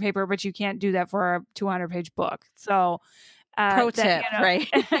seminar paper, but you can't do that for a 200-page book. So Pro tip, right?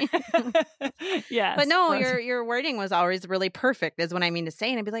 Yes. But no, your wording was always really perfect, is what I mean to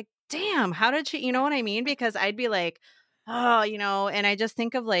say. And I'd be like, damn, how did she, you know what I mean? Because I'd be like, oh, and I just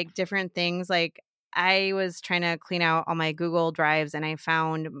think of like different things. Like I was trying to clean out all my Google Drives and I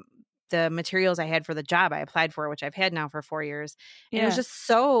found the materials I had for the job I applied for, which I've had now for 4 years. And it was just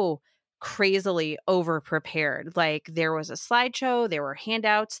so crazily over prepared. Like there was a slideshow, there were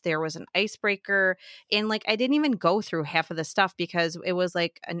handouts, there was an icebreaker. And like I didn't even go through half of the stuff because it was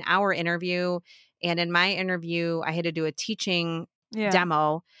like an hour interview. And in my interview, I had to do a teaching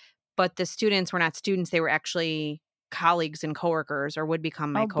demo, but the students were not students. They were actually colleagues and coworkers, or would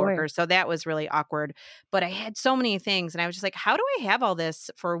become my coworkers. So that was really awkward. But I had so many things and I was just like, how do I have all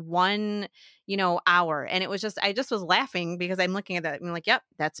this for one, hour? And it was just, I just was laughing because I'm looking at that and I'm like, yep,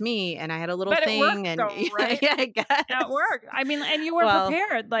 that's me. And I had a little but thing. It worked, and though, right? Yeah, I guess. It worked. I mean, and you were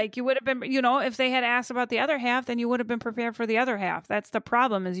prepared. Like you would have been, if they had asked about the other half, then you would have been prepared for the other half. That's the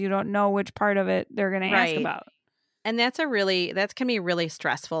problem, is you don't know which part of it they're going to ask about. And that can be really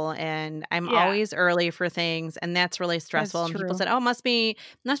stressful. And I'm always early for things. And that's really stressful. And people said, oh, must be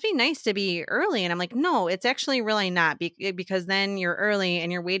nice to be early. And I'm like, no, it's actually really not, because then you're early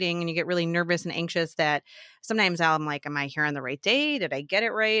and you're waiting and you get really nervous and anxious that sometimes I'm like, am I here on the right day? Did I get it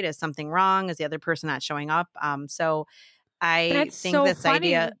right? Is something wrong? Is the other person not showing up? So I think so this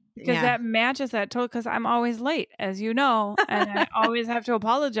funny idea, because that matches that total, because I'm always late, as you know, and I always have to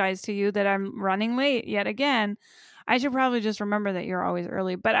apologize to you that I'm running late yet again. I should probably just remember that you're always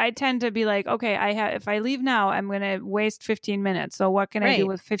early, but I tend to be like, okay, if I leave now, I'm going to waste 15 minutes. So what can I do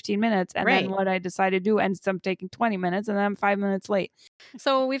with 15 minutes? And then what I decide to do ends up taking 20 minutes, and then I'm 5 minutes late.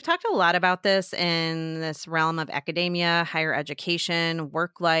 So we've talked a lot about this in this realm of academia, higher education,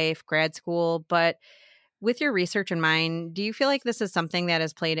 work life, grad school, but with your research in mind, do you feel like this is something that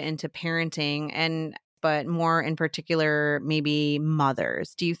has played into parenting, but more in particular, maybe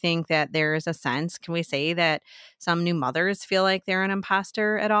mothers? Do you think that there is a sense, can we say that some new mothers feel like they're an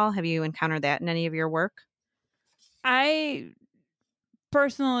imposter at all? Have you encountered that in any of your work? I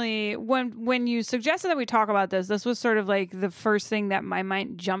personally, when you suggested that we talk about this was sort of like the first thing that my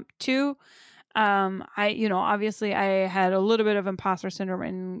mind jumped to. Obviously I had a little bit of imposter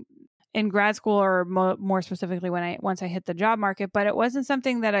syndrome in grad school, or more specifically once I hit the job market, but it wasn't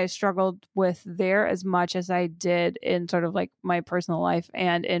something that I struggled with there as much as I did in sort of like my personal life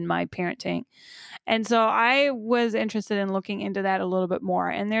and in my parenting. And so I was interested in looking into that a little bit more.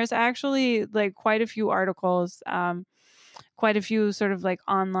 And there's actually like quite a few articles, quite a few sort of like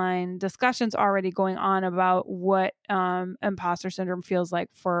online discussions already going on about what imposter syndrome feels like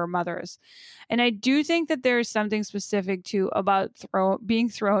for mothers. And I do think that there's something specific to about being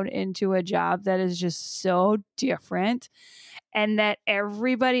thrown into a job that is just so different, and that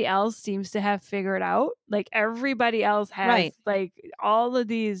everybody else seems to have figured out. Like everybody else has like all of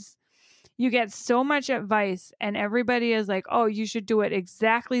these. You get so much advice and everybody is like, oh, you should do it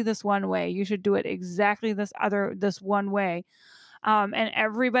exactly this one way. You should do it exactly this one way. And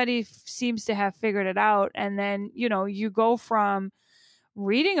everybody seems to have figured it out. And then, you go from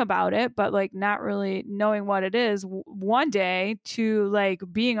reading about it, but like not really knowing what it is one day, to like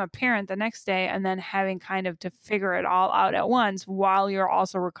being a parent the next day, and then having kind of to figure it all out at once while you're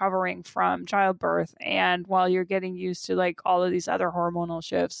also recovering from childbirth and while you're getting used to like all of these other hormonal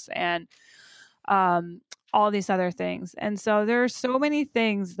shifts and all these other things. And so there are so many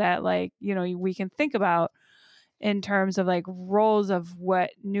things that like, we can think about in terms of like roles of what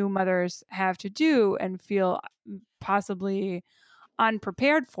new mothers have to do and feel possibly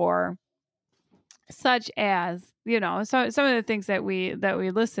unprepared for, such as, so some of the things that we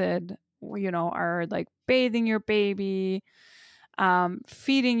listed, are like bathing your baby,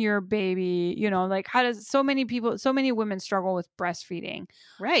 feeding your baby, like so many women struggle with breastfeeding.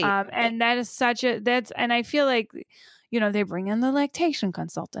 Right. And that is and I feel like, they bring in the lactation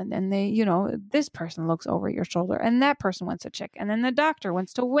consultant, and they, this person looks over your shoulder, and that person wants to check, and then the doctor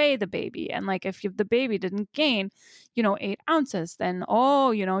wants to weigh the baby. And like, if the baby didn't gain, 8 ounces, then,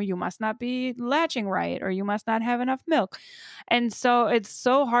 you must not be latching right, or you must not have enough milk. And so it's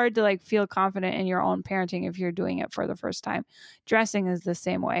so hard to like feel confident in your own parenting if you're doing it for the first time. Dressing is the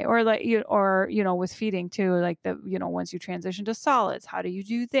same way, or like with feeding too, like once you transition to solids, how do you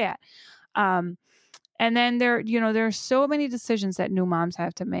do that? And then there are so many decisions that new moms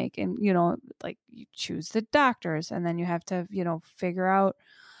have to make, and like you choose the doctors, and then you have to figure out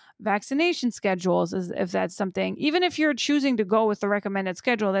vaccination schedules, if that's something. Even if you're choosing to go with the recommended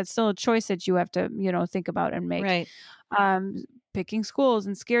schedule, that's still a choice that you have to think about and make. Right. Picking schools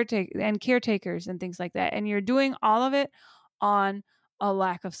and caretakers and things like that, and you're doing all of it on a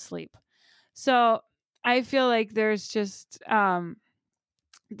lack of sleep. So I feel like there's just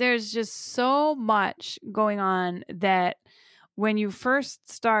so much going on that when you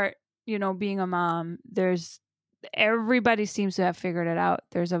first start, being a mom, everybody seems to have figured it out.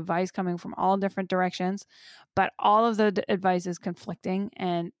 There's advice coming from all different directions, but all of the advice is conflicting.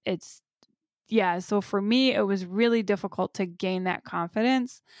 And so for me, it was really difficult to gain that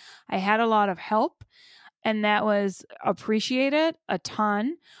confidence. I had a lot of help, and that was appreciated a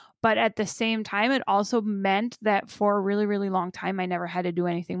ton. But at the same time, it also meant that for a really, really long time, I never had to do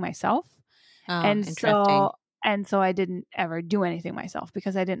anything myself. Interesting. So I didn't ever do anything myself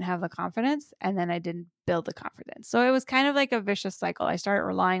because I didn't have the confidence, and then I didn't build the confidence. So it was kind of like a vicious cycle. I started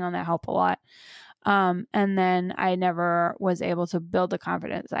relying on that help a lot. And then I never was able to build the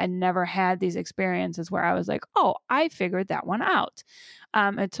confidence. I never had these experiences where I was like, oh, I figured that one out.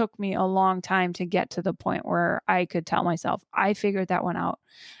 It took me a long time to get to the point where I could tell myself, I figured that one out.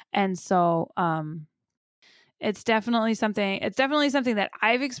 And so, it's definitely something that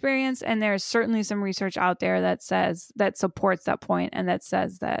I've experienced. And there's certainly some research out there that supports that point, and that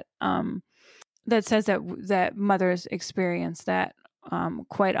says that mothers experience that,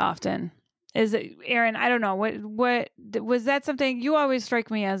 quite often. Is it, Erin? I don't know. What was that something? You always strike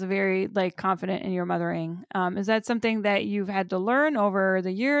me as very like confident in your mothering. Is that something that you've had to learn over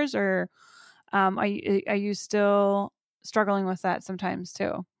the years, or are you still struggling with that sometimes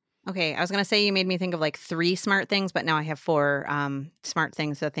too? Okay, I was going to say you made me think of like 3 smart things, but now I have 4 smart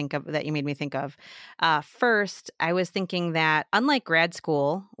things to think of that you made me think of. First, I was thinking that unlike grad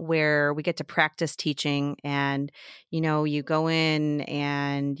school, where we get to practice teaching and, you go in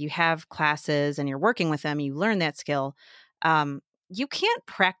and you have classes and you're working with them, you learn that skill. You can't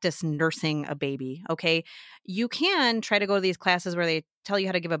practice nursing a baby, okay? You can try to go to these classes where they tell you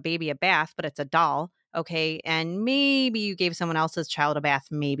how to give a baby a bath, but it's a doll. Okay. And maybe you gave someone else's child a bath.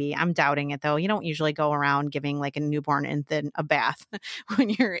 Maybe. I'm doubting it though. You don't usually go around giving like a newborn infant a bath when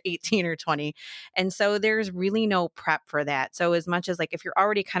you're 18 or 20. And so there's really no prep for that. So as much as like, if you're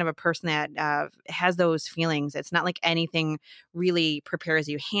already kind of a person that has those feelings, it's not like anything really prepares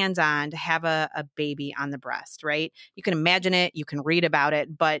you hands-on to have a baby on the breast, right? You can imagine it, you can read about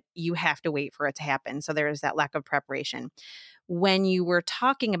it, but you have to wait for it to happen. So there's that lack of preparation. When you were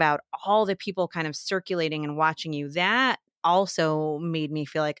talking about all the people kind of circulating and watching you, that also made me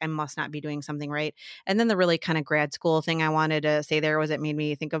feel like I must not be doing something right. And then the really kind of grad school thing I wanted to say there was it made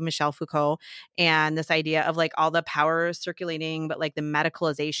me think of Michel Foucault and this idea of like all the power circulating, but like the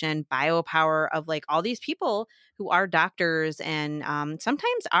medicalization, biopower of like all these people who are doctors and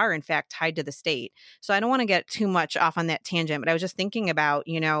sometimes are in fact tied to the state. So I don't want to get too much off on that tangent, but I was just thinking about,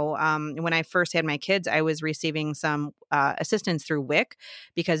 when I first had my kids, I was receiving some assistance through WIC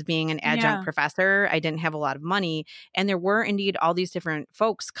because being an adjunct professor, I didn't have a lot of money. And there were indeed all these different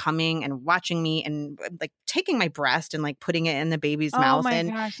folks coming and watching me and like taking my breast and like putting it in the baby's mouth. My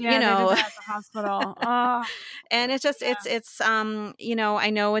and gosh. Yeah, they did that at the hospital. And it's just, it's I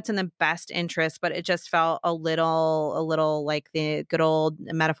know it's in the best interest, but it just felt a little like the good old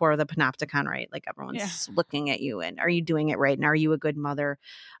metaphor of the panopticon, right? Like everyone's looking at you and are you doing it right? And are you a good mother?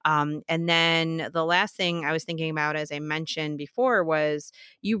 And then the last thing I was thinking about, as I mentioned before, was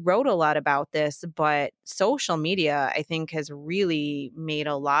you wrote a lot about this, but social media, I think, has really made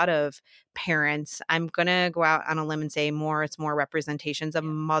a lot of parents, I'm going to go out on a limb and say it's more representations of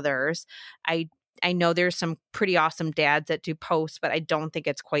mothers. I know there's some pretty awesome dads that do posts, but I don't think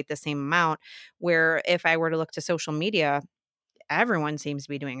it's quite the same amount, where if I were to look to social media, everyone seems to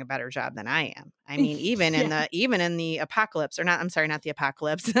be doing a better job than I am. I mean, even in the apocalypse, or not, I'm sorry, not the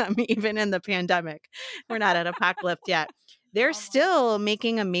apocalypse, even in the pandemic, we're not at apocalypse yet. They're still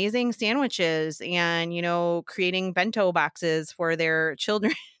making amazing sandwiches and, creating bento boxes for their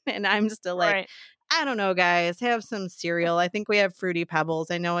children. And I'm still like, I don't know, guys. Have some cereal. I think we have Fruity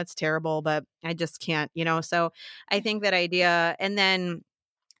Pebbles. I know it's terrible, but I just can't, So I think that idea. And then,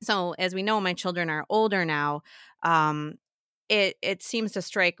 so as we know, my children are older now. Um, it seems to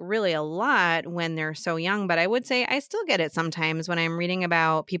strike really a lot when they're so young, but I would say I still get it sometimes when I'm reading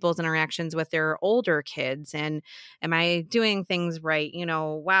about people's interactions with their older kids and am I doing things right?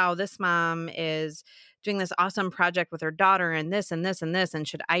 Wow, this mom is doing this awesome project with her daughter and this and this and this, and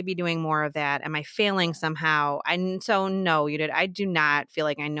should I be doing more of that? Am I failing somehow? And so no, you did. I do not feel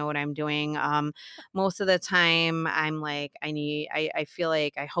like I know what I'm doing. Most of the time I'm like, I feel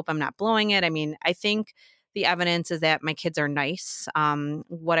like I hope I'm not blowing it. I mean, I think the evidence is that my kids are nice.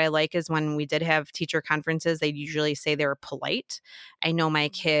 What I like is when we did have teacher conferences, they usually say they're polite. I know my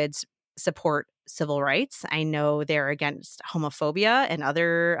kids support civil rights. I know they're against homophobia and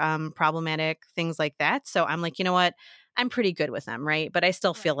other problematic things like that. So I'm like, you know what? I'm pretty good with them, right? But I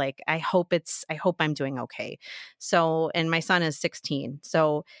still feel like I hope I'm doing okay. So, and my son is 16.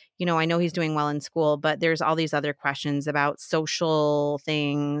 So, I know he's doing well in school, but there's all these other questions about social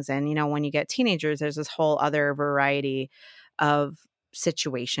things. And, when you get teenagers, there's this whole other variety of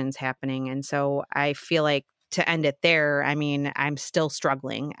situations happening. And so I feel like to end it there, I mean, I'm still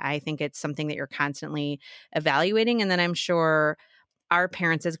struggling. I think it's something that you're constantly evaluating. And then I'm sure our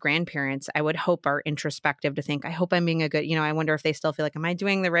parents as grandparents, I would hope are introspective to think, I hope I'm being a good, I wonder if they still feel like, am I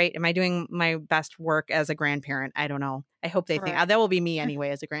doing my best work as a grandparent? I don't know. I hope they think, Right. that will be me anyway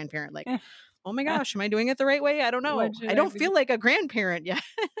as a grandparent. Like, oh my gosh, am I doing it the right way? I don't know. What should I I don't be feel like a grandparent yet.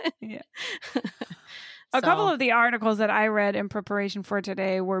 Yeah. A couple So, of the articles that I read in preparation for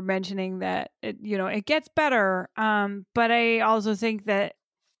today were mentioning that it gets better. But I also think that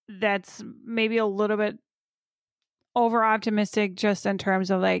that's maybe a little bit over optimistic just in terms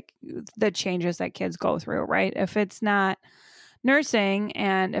of like the changes that kids go through, right? If it's not nursing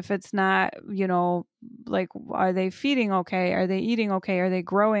and if it's not, like, are they feeding okay? Are they eating okay? Are they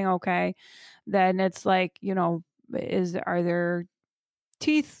growing okay? Then it's like, are their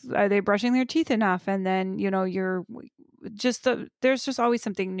teeth, are they brushing their teeth enough? And then, you're just, there's just always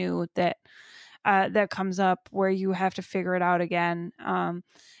something new that comes up where you have to figure it out again. And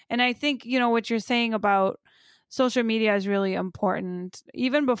I think, what you're saying about social media is really important.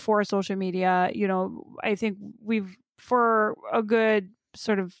 Even before social media, I think for a good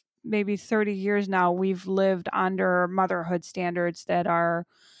sort of maybe 30 years now, we've lived under motherhood standards that are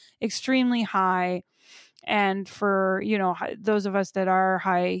extremely high. And for, those of us that are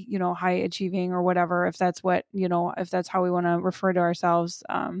high achieving or whatever, if that's how we want to refer to ourselves,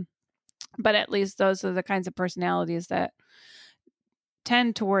 but at least those are the kinds of personalities that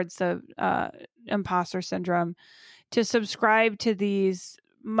tend towards the imposter syndrome, to subscribe to these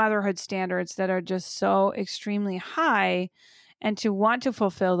motherhood standards that are just so extremely high, and to want to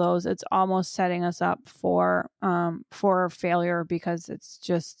fulfill those, it's almost setting us up for failure, because it's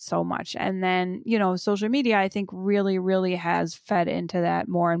just so much. And then, social media, I think, really, really has fed into that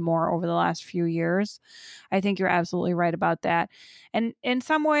more and more over the last few years. I think you're absolutely right about that. And in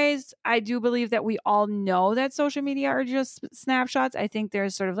some ways, I do believe that we all know that social media are just snapshots. I think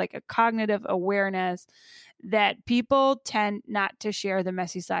there's sort of like a cognitive awareness that people tend not to share the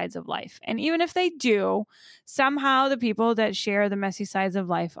messy sides of life. And even if they do, somehow the people that share the messy sides of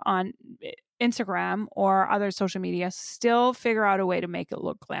life on Instagram or other social media still figure out a way to make it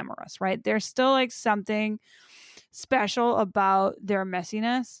look glamorous, right? There's still like something special about their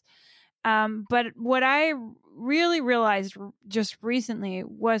messiness. But what I really realized just recently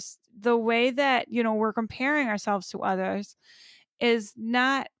was the way that, we're comparing ourselves to others is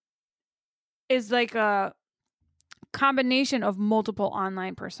like a combination of multiple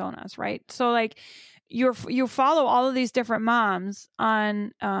online personas, right? So like you follow all of these different moms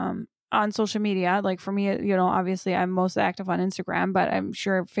on social media. Like for me, obviously I'm most active on Instagram, but I'm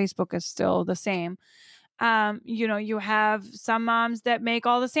sure Facebook is still the same. You have some moms that make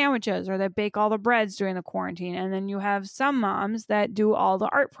all the sandwiches or that bake all the breads during the quarantine. And then you have some moms that do all the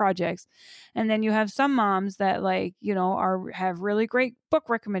art projects. And then you have some moms that have really great book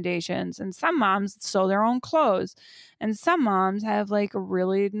recommendations. And some moms sew their own clothes. And some moms have like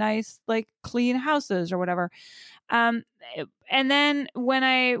really nice, like clean houses or whatever. And then when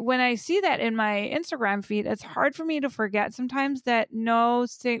I see that in my Instagram feed, it's hard for me to forget sometimes that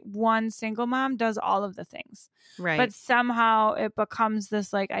one single mom does all of the things, right. But somehow it becomes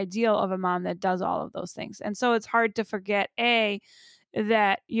this like ideal of a mom that does all of those things. And so it's hard to forget that,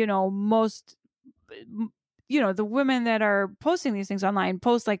 most, the women that are posting these things online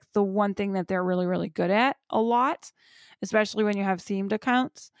post like the one thing that they're really, really good at a lot, especially when you have themed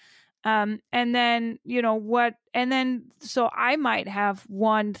accounts. And then, so I might have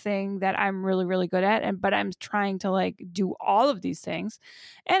one thing that I'm really, really good at, but I'm trying to like do all of these things.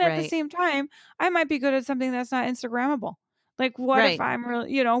 And at the Right. same time, I might be good at something that's not Instagrammable. Like, Right. what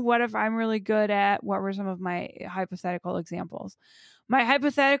if I'm really good at, what were some of my hypothetical examples? My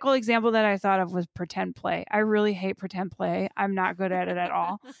hypothetical example that I thought of was pretend play. I really hate pretend play. I'm not good at it at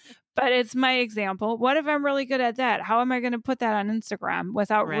all. But it's my example. What if I'm really good at that? How am I going to put that on Instagram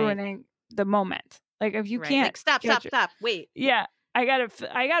without Right. ruining the moment? Like if you Right. can't Like, stop, get stop, your, stop. Wait. yeah, I got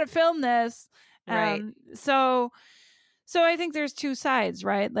to film this. Right. So I think there's two sides,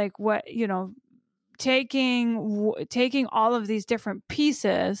 right? Like taking all of these different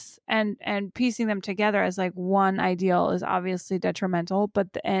pieces and piecing them together as like one ideal is obviously detrimental, but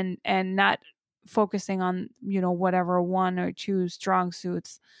and not focusing on whatever one or two strong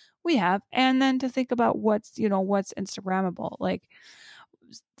suits we have, and then to think about what's Instagrammable, like.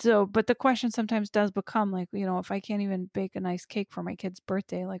 So but the question sometimes does become like, if I can't even bake a nice cake for my kid's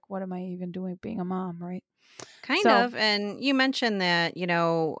birthday, like what am I even doing being a mom, right? Kind So of. And you mentioned that,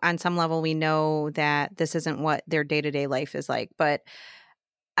 on some level, we know that this isn't what their day to day life is like. But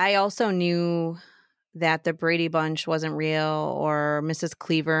I also knew that the Brady Bunch wasn't real, or Mrs.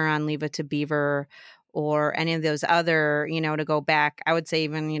 Cleaver on Leave It to Beaver, or any of those other, to go back, I would say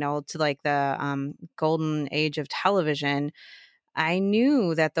even, to like the golden age of television. I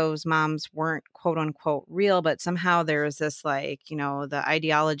knew that those moms weren't quote unquote real, but somehow there's this like, the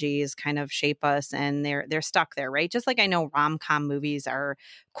ideologies kind of shape us and they're stuck there, right? Just like I know rom-com movies are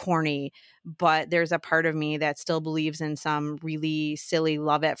corny, but there's a part of me that still believes in some really silly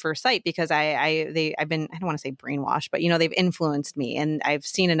love at first sight because I've been, I don't want to say brainwashed, but they've influenced me and I've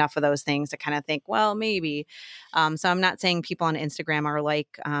seen enough of those things to kind of think, well, maybe. So I'm not saying people on Instagram are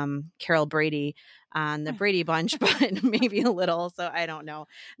like Carol Brady on the Brady Bunch, but maybe a little. So I don't know.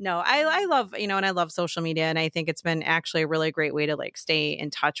 No, I love, and I love social media. And I think it's been actually a really great way to like stay in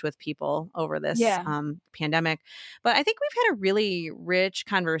touch with people over this yeah. pandemic. But I think we've had a really rich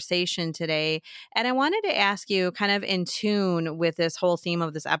conversation today. And I wanted to ask you, kind of in tune with this whole theme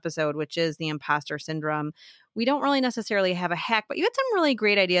of this episode, which is the imposter syndrome. We don't really necessarily have a hack, but you had some really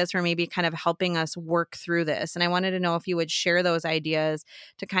great ideas for maybe kind of helping us work through this. And I wanted to know if you would share those ideas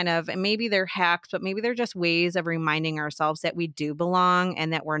to kind of, and maybe they're hacks, but maybe they're just ways of reminding ourselves that we do belong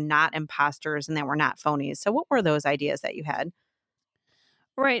and that we're not imposters and that we're not phonies. So, what were those ideas that you had?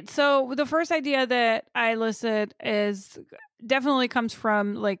 Right. So the first idea that I listed is definitely comes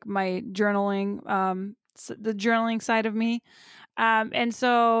from like my journaling, the journaling side of me. And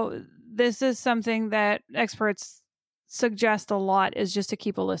so this is something that experts suggest a lot, is just to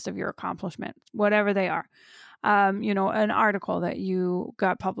keep a list of your accomplishments, whatever they are. An article that you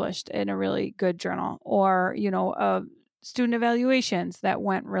got published in a really good journal, or, student evaluations that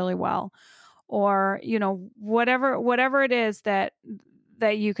went really well, or, whatever it is that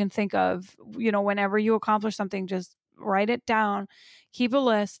you can think of, whenever you accomplish something, just write it down, keep a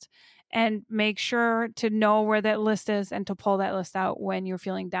list, and make sure to know where that list is and to pull that list out when you're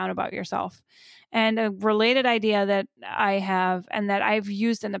feeling down about yourself. And a related idea that I have and that I've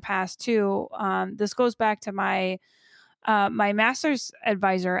used in the past too, this goes back to my master's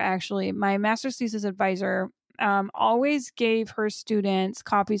advisor. Actually, my master's thesis advisor always gave her students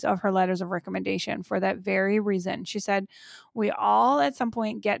copies of her letters of recommendation for that very reason. She said, we all at some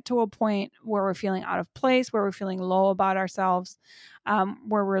point get to a point where we're feeling out of place, where we're feeling low about ourselves,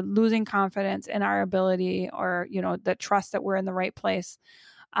 where we're losing confidence in our ability, or, the trust that we're in the right place.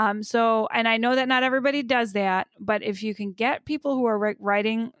 And I know that not everybody does that, but if you can get people who are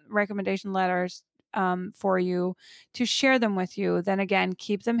writing recommendation letters for you to share them with you, then again,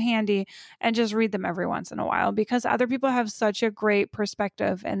 keep them handy and just read them every once in a while, because other people have such a great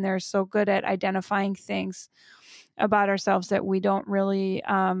perspective and they're so good at identifying things about ourselves that we don't really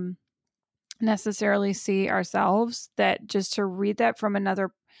necessarily see ourselves, that just to read that from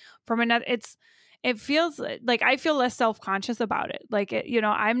another, it feels like I feel less self-conscious about it. Like,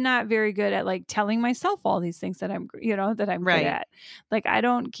 I'm not very good at like telling myself all these things that I'm good Right. at. Like, I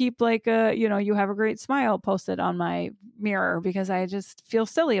don't keep like you have a great smile posted on my mirror, because I just feel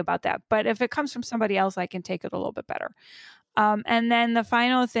silly about that. But if it comes from somebody else, I can take it a little bit better. And then the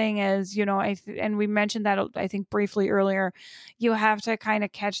final thing is, and we mentioned that I think briefly earlier, you have to kind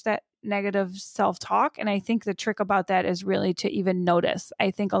of catch that negative self-talk. And I think the trick about that is really to even notice.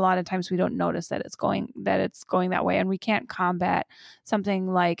 I think a lot of times we don't notice that it's going that way, and we can't combat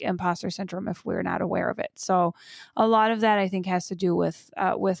something like imposter syndrome if we're not aware of it. So a lot of that, I think, has to do with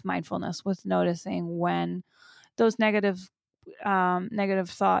mindfulness, with noticing when those negative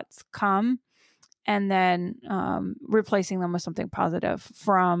thoughts come, and then replacing them with something positive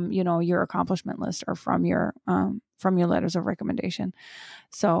from, your accomplishment list or from your letters of recommendation.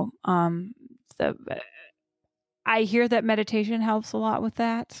 So I hear that meditation helps a lot with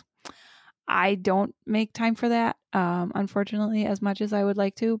that. I don't make time for that, unfortunately, as much as I would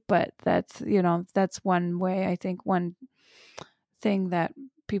like to, but that's one way, I think, one thing that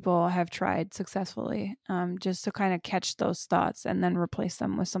people have tried successfully, just to kind of catch those thoughts and then replace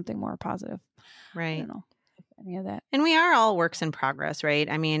them with something more positive. Right. I don't know any of that. And we are all works in progress, right?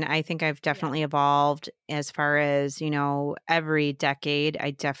 I mean, I think I've definitely evolved as far as, every decade,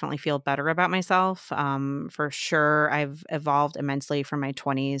 I definitely feel better about myself. For sure, I've evolved immensely from my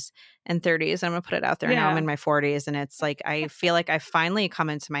 20s and 30s. I'm going to put it out there now. I'm in my 40s, and it's like, I feel like I've finally come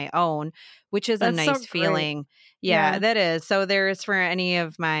into my own, which is a nice feeling. Yeah, that is. So there's, for any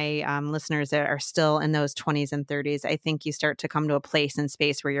of my listeners that are still in those 20s and 30s, I think you start to come to a place and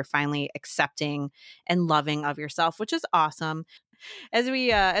space where you're finally accepting and loving of yourself, which is awesome. As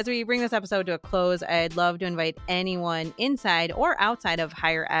we bring this episode to a close, I'd love to invite anyone inside or outside of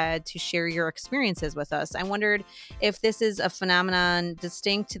higher ed to share your experiences with us. I wondered if this is a phenomenon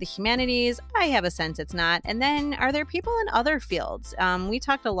distinct to the humanities. I have a sense it's not. And then, are there people in other fields? We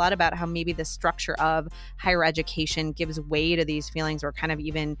talked a lot about how maybe the structure of higher education gives way to these feelings or kind of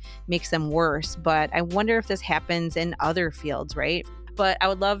even makes them worse. But I wonder if this happens in other fields, right? But I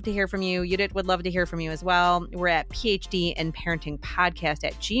would love to hear from you. Judith would love to hear from you as well. We're at PhD in Parenting Podcast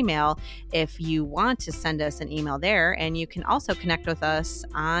at Gmail if you want to send us an email there. And you can also connect with us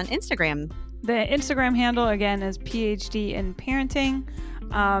on Instagram. The Instagram handle, again, is PhD in Parenting.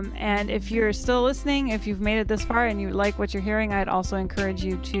 And if you're still listening, if you've made it this far and you like what you're hearing, I'd also encourage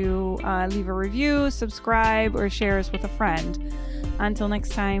you to leave a review, subscribe, or share us with a friend. Until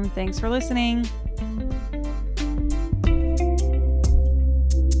next time, thanks for listening.